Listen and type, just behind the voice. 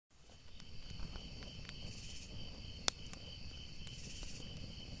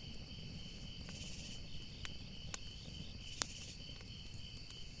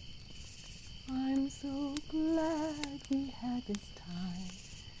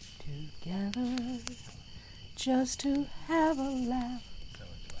together just to have a laugh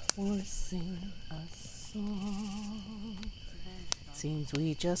or sing a song. Seems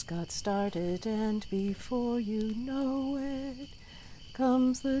we just got started, and before you know it,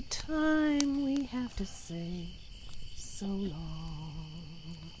 comes the time we have to say so long.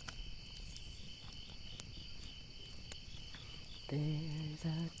 There's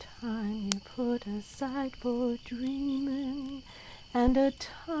a time you put aside for dreaming, and a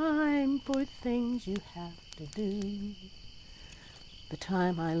time for things you have to do. The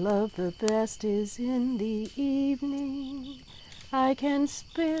time I love the best is in the evening. I can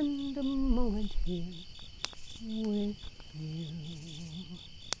spend a moment here with you.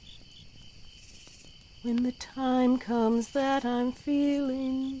 When the time comes that I'm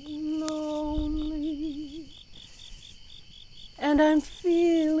feeling lonely, and I'm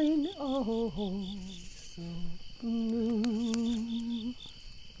feeling oh so blue,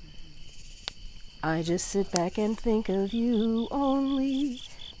 I just sit back and think of you only,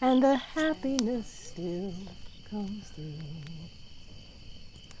 and the happiness still comes through.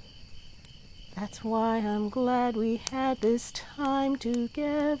 That's why I'm glad we had this time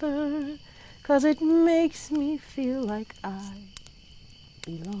together, 'cause it makes me feel like I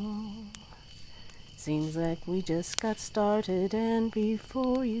belong. Seems like we just got started, and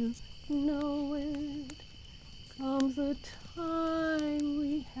before you know it, comes the time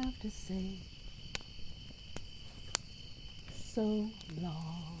we have to say so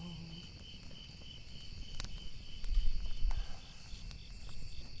long.